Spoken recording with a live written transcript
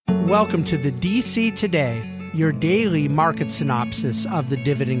Welcome to the DC Today, your daily market synopsis of the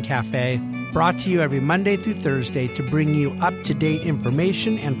Dividend Cafe, brought to you every Monday through Thursday to bring you up-to-date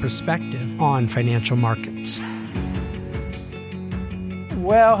information and perspective on financial markets.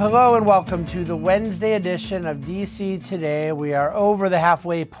 Well, hello and welcome to the Wednesday edition of DC Today. We are over the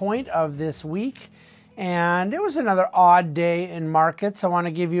halfway point of this week, and it was another odd day in markets. I want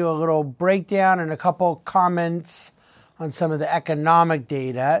to give you a little breakdown and a couple comments on some of the economic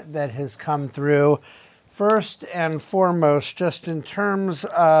data that has come through. First and foremost, just in terms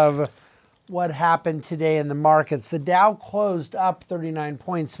of what happened today in the markets, the Dow closed up 39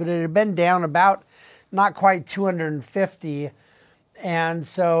 points, but it had been down about not quite 250. And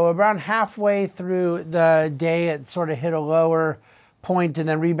so around halfway through the day, it sort of hit a lower point and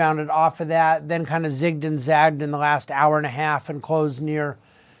then rebounded off of that, then kind of zigged and zagged in the last hour and a half and closed near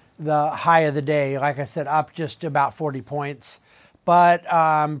the high of the day. Like I said, up just about 40 points. But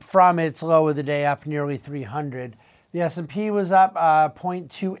from its low of the day, up nearly 300. The S&P was up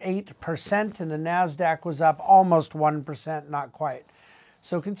 0.28%, and the NASDAQ was up almost 1%, not quite.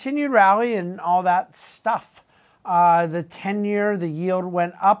 So continued rally and all that stuff. The 10-year, the yield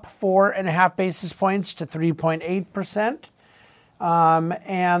went up 4.5 basis points to 3.8%.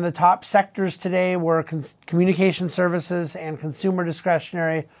 And the top sectors today were communication services and consumer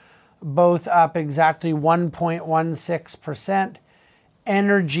discretionary, both up exactly 1.16%.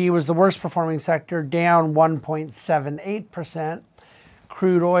 Energy was the worst performing sector, down 1.78%.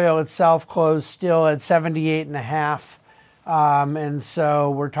 Crude oil itself closed still at 78.5. And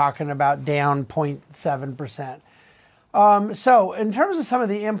so we're talking about down 0.7%. So in terms of some of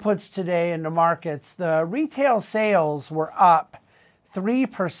the inputs today into markets, the retail sales were up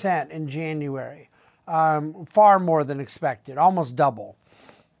 3% in January, far more than expected, almost double.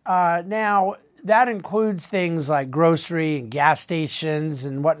 Now, that includes things like grocery and gas stations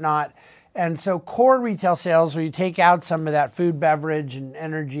and whatnot. And so core retail sales, where you take out some of that food, beverage, and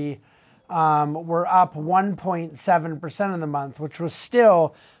energy, were up 1.7% in the month, which was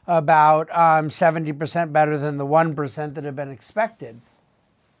still about 70% better than the 1% that had been expected.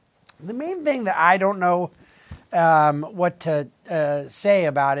 The main thing that I don't know what to say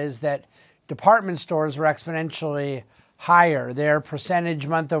about is that department stores were exponentially higher. Their percentage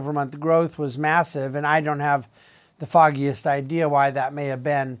month-over-month growth was massive, and I don't have the foggiest idea why that may have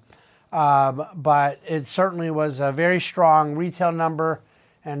been. But it certainly was a very strong retail number,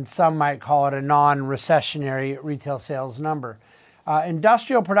 and some might call it a non-recessionary retail sales number.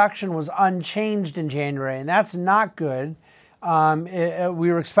 Industrial production was unchanged in January, and that's not good. We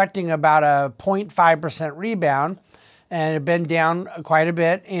were expecting about a 0.5% rebound, and it had been down quite a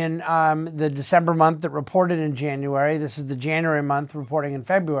bit in the December month that reported in January. This is the January month reporting in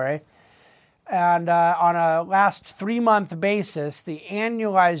February. And on a last 3-month basis, the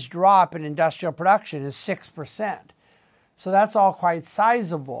annualized drop in industrial production is 6%. So that's all quite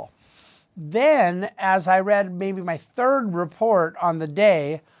sizable. Then, as I read maybe my third report on the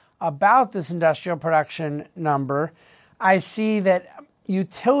day about this industrial production number, I see that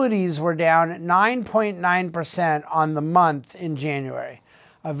utilities were down 9.9% on the month in January,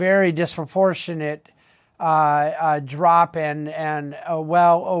 a very disproportionate drop and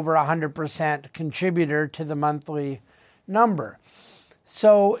well over 100% contributor to the monthly number.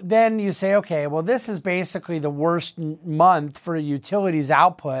 So then you say, okay, well, this is basically the worst month for utilities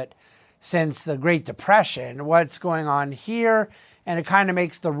output since the Great Depression. What's going on here? And it kind of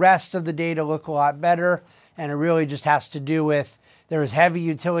makes the rest of the data look a lot better. And it really just has to do with there was heavy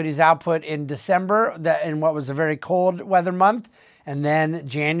utilities output in December in what was a very cold weather month. And then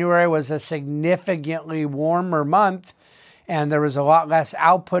January was a significantly warmer month. And there was a lot less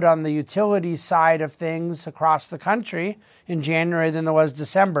output on the utility side of things across the country in January than there was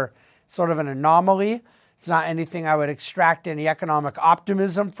December. It's sort of an anomaly. It's not anything I would extract any economic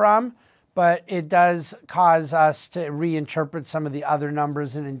optimism from, but it does cause us to reinterpret some of the other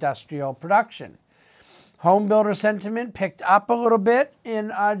numbers in industrial production. Home builder sentiment picked up a little bit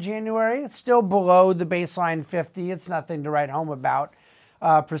in January. It's still below the baseline 50. It's nothing to write home about.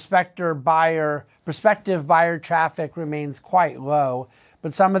 Prospective buyer traffic remains quite low,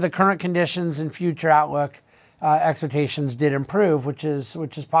 but some of the current conditions and future outlook expectations did improve, which is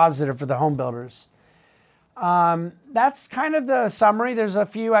positive for the home builders. That's kind of the summary. There's a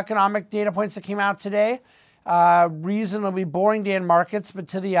few economic data points that came out today. Reasonably boring day in markets, but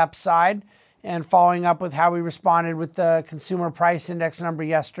to the upside. And following up with how we responded with the consumer price index number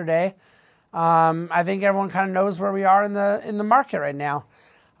yesterday, I think everyone kind of knows where we are in the market right now.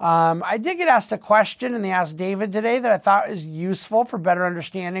 I did get asked a question in the Ask David today that I thought is useful for better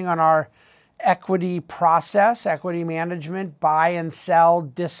understanding on our equity process, equity management, buy and sell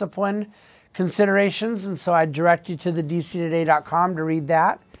discipline considerations. And so I direct you to the dctoday.com to read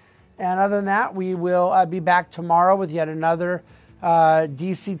that. And other than that, we will be back tomorrow with yet another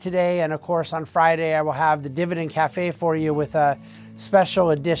DC Today. And of course, on Friday, I will have the Dividend Cafe for you with a special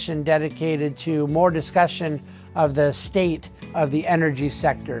edition dedicated to more discussion of the state of the energy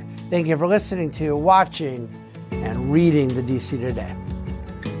sector. Thank you for listening to, watching, and reading the DC Today.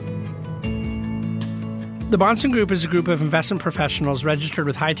 The Bahnsen Group is a group of investment professionals registered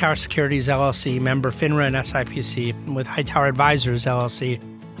with Hightower Securities, LLC, member FINRA and SIPC, and with Hightower Advisors, LLC,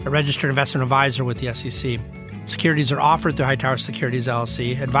 a registered investment advisor with the SEC. Securities are offered through Hightower Securities,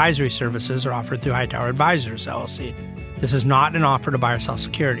 LLC. Advisory services are offered through Hightower Advisors, LLC. This is not an offer to buy or sell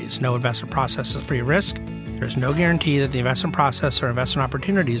securities. No investment process is free of risk. There is no guarantee that the investment process or investment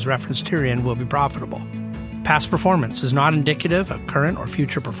opportunities referenced herein will be profitable. Past performance is not indicative of current or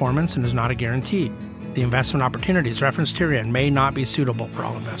future performance and is not a guarantee. The investment opportunities referenced herein may not be suitable for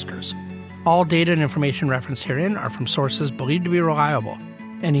all investors. All data and information referenced herein are from sources believed to be reliable.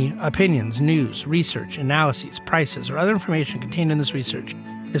 Any opinions, news, research, analyses, prices, or other information contained in this research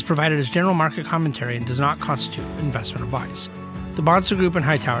is provided as general market commentary and does not constitute investment advice. The Bahnsen Group and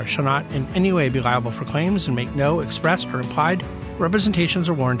Hightower shall not in any way be liable for claims and make no expressed or implied representations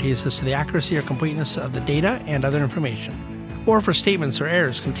or warranties as to the accuracy or completeness of the data and other information, or for statements or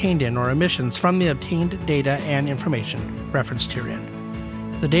errors contained in or omissions from the obtained data and information referenced herein.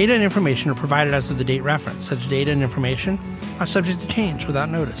 The data and information are provided as of the date referenced. Such data and information are subject to change without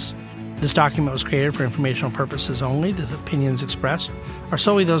notice. This document was created for informational purposes only. The opinions expressed are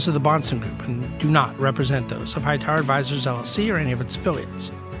solely those of the Bahnsen Group and do not represent those of Hightower Advisors, LLC, or any of its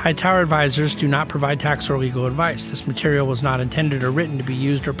affiliates. Hightower Advisors do not provide tax or legal advice. This material was not intended or written to be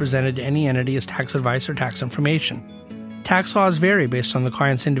used or presented to any entity as tax advice or tax information. Tax laws vary based on the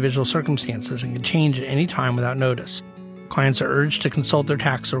client's individual circumstances and can change at any time without notice. Clients are urged to consult their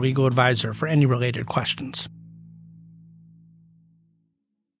tax or legal advisor for any related questions.